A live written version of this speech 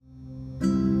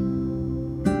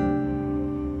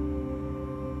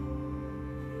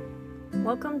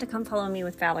Welcome to Come Follow Me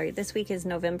with Valerie. This week is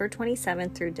November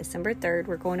 27th through December 3rd.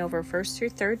 We're going over 1st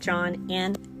through 3rd John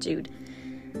and Jude.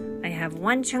 I have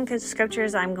one chunk of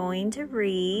scriptures I'm going to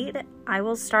read. I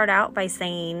will start out by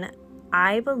saying,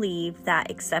 I believe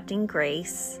that accepting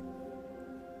grace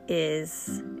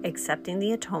is accepting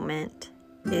the atonement,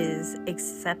 is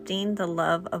accepting the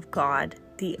love of God,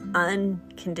 the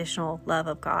unconditional love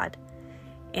of God.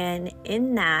 And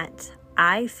in that,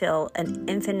 I feel an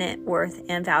infinite worth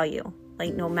and value.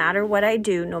 Like no matter what I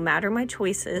do, no matter my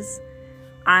choices,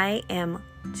 I am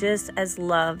just as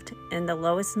loved in the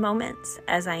lowest moments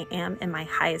as I am in my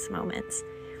highest moments.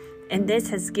 And this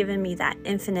has given me that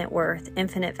infinite worth,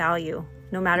 infinite value.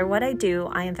 No matter what I do,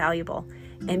 I am valuable.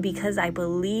 And because I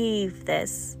believe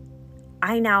this,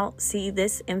 I now see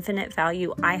this infinite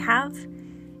value I have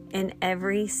in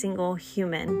every single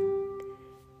human.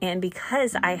 And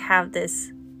because I have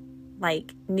this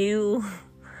new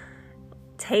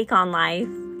take on life,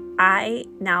 I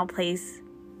now place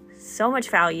so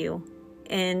much value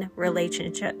in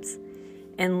relationships,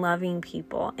 in loving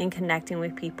people, in connecting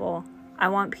with people. I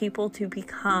want people to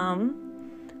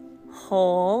become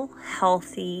whole,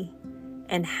 healthy,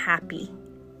 and happy.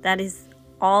 That is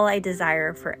all I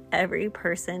desire for every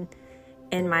person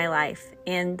in my life.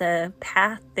 And the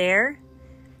path there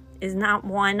is not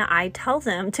one I tell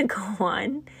them to go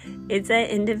on. It's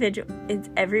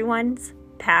everyone's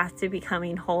path to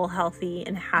becoming whole, healthy,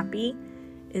 and happy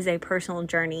is a personal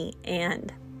journey.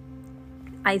 And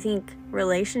I think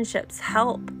relationships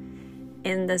help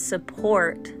in the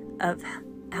support of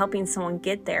helping someone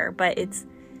get there, but it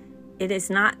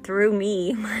is not through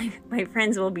me. My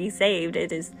friends will be saved.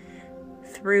 It is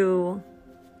through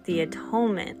the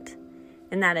atonement.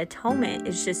 And that atonement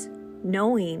is just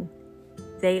knowing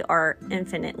they are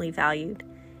infinitely valued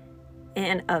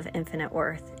and of infinite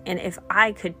worth. And if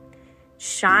I could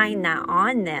shine that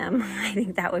on them, I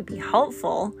think that would be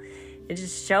helpful. To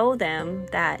just show them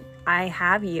that I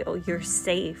have you, you're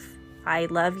safe, I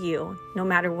love you. No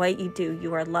matter what you do,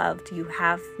 you are loved. You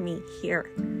have me here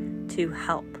to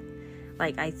help.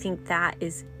 I think that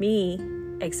is me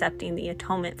accepting the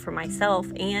atonement for myself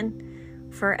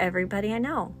and for everybody I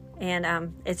know.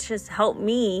 And it's just helped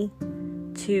me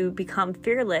to become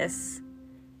fearless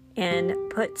and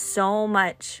put so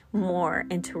much more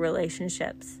into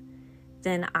relationships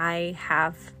than I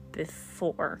have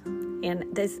before. And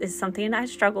this is something I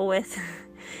struggle with.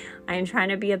 I am trying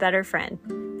to be a better friend.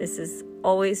 This has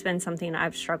always been something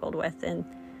I've struggled with, and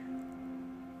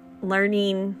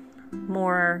learning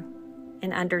more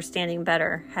and understanding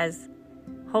better has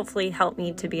hopefully helped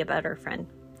me to be a better friend.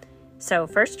 So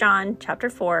 1 John chapter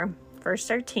 4, verse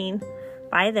 13,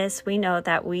 by this we know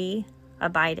that we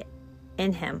abide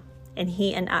in him and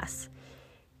he in us,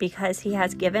 because he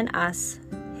has given us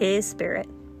his Spirit.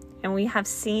 And we have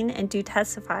seen and do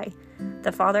testify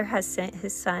the Father has sent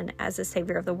his Son as the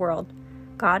Savior of the world.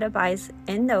 God abides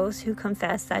in those who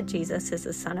confess that Jesus is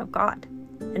the Son of God,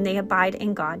 and they abide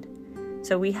in God.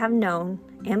 So we have known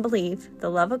and believe the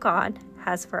love of God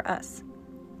has for us.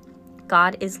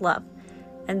 God is love,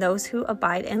 and those who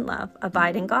abide in love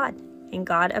abide in God, and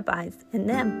God abides in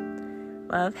them.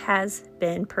 Love has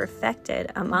been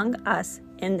perfected among us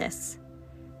in this,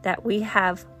 that we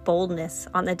have boldness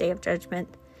on the day of judgment,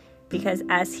 because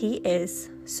as he is,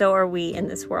 so are we in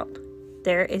this world.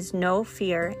 There is no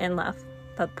fear in love,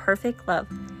 but perfect love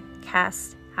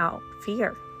casts out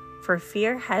fear. For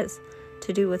fear has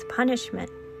to do with punishment,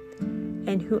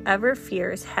 and whoever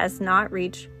fears has not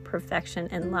reached perfection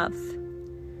in love.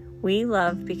 We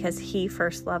love because he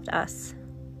first loved us.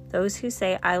 Those who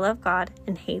say, I love God,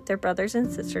 and hate their brothers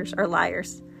and sisters are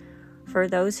liars. For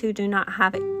those who do not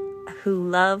have it, who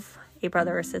love a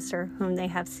brother or sister whom they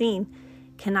have seen,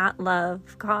 cannot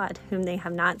love God whom they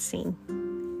have not seen.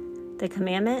 The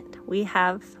commandment we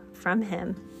have from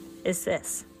him is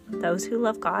this: those who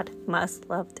love God must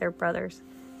love their brothers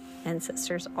and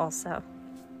sisters also.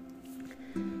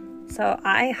 So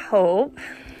I hope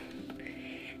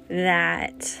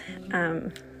that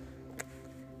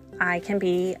I can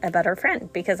be a better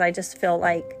friend, because I just feel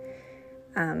like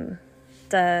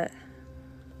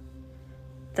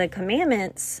the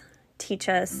commandments teach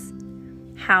us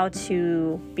how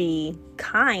to be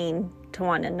kind to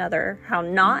one another, how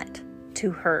not to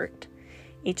hurt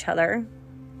each other.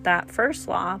 That first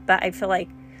law, but I feel like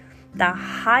the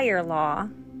higher law,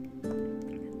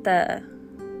 the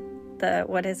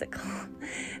what is it called?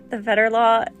 The better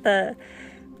law, the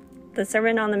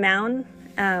Sermon on the Mount,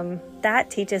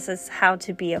 that teaches us how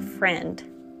to be a friend,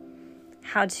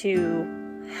 how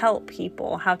to help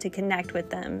people, how to connect with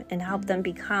them, and help them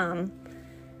become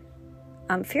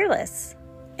fearless.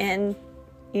 And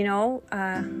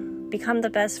become the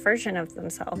best version of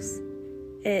themselves.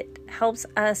 It helps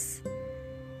us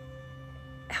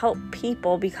help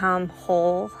people become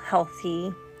whole,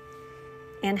 healthy,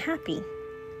 and happy.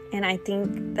 And I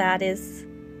think that is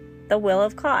the will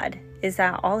of God, is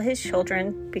that all his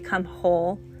children become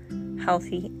whole,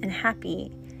 healthy, and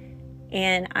happy.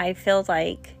 And I feel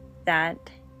like that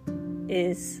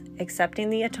is accepting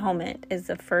the atonement is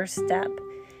the first step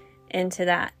into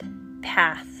that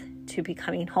path to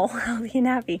becoming whole, healthy, and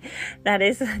happy. That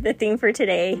is the theme for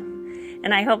today.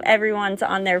 And I hope everyone's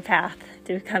on their path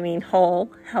to becoming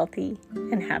whole, healthy,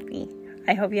 and happy.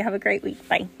 I hope you have a great week.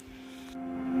 Bye.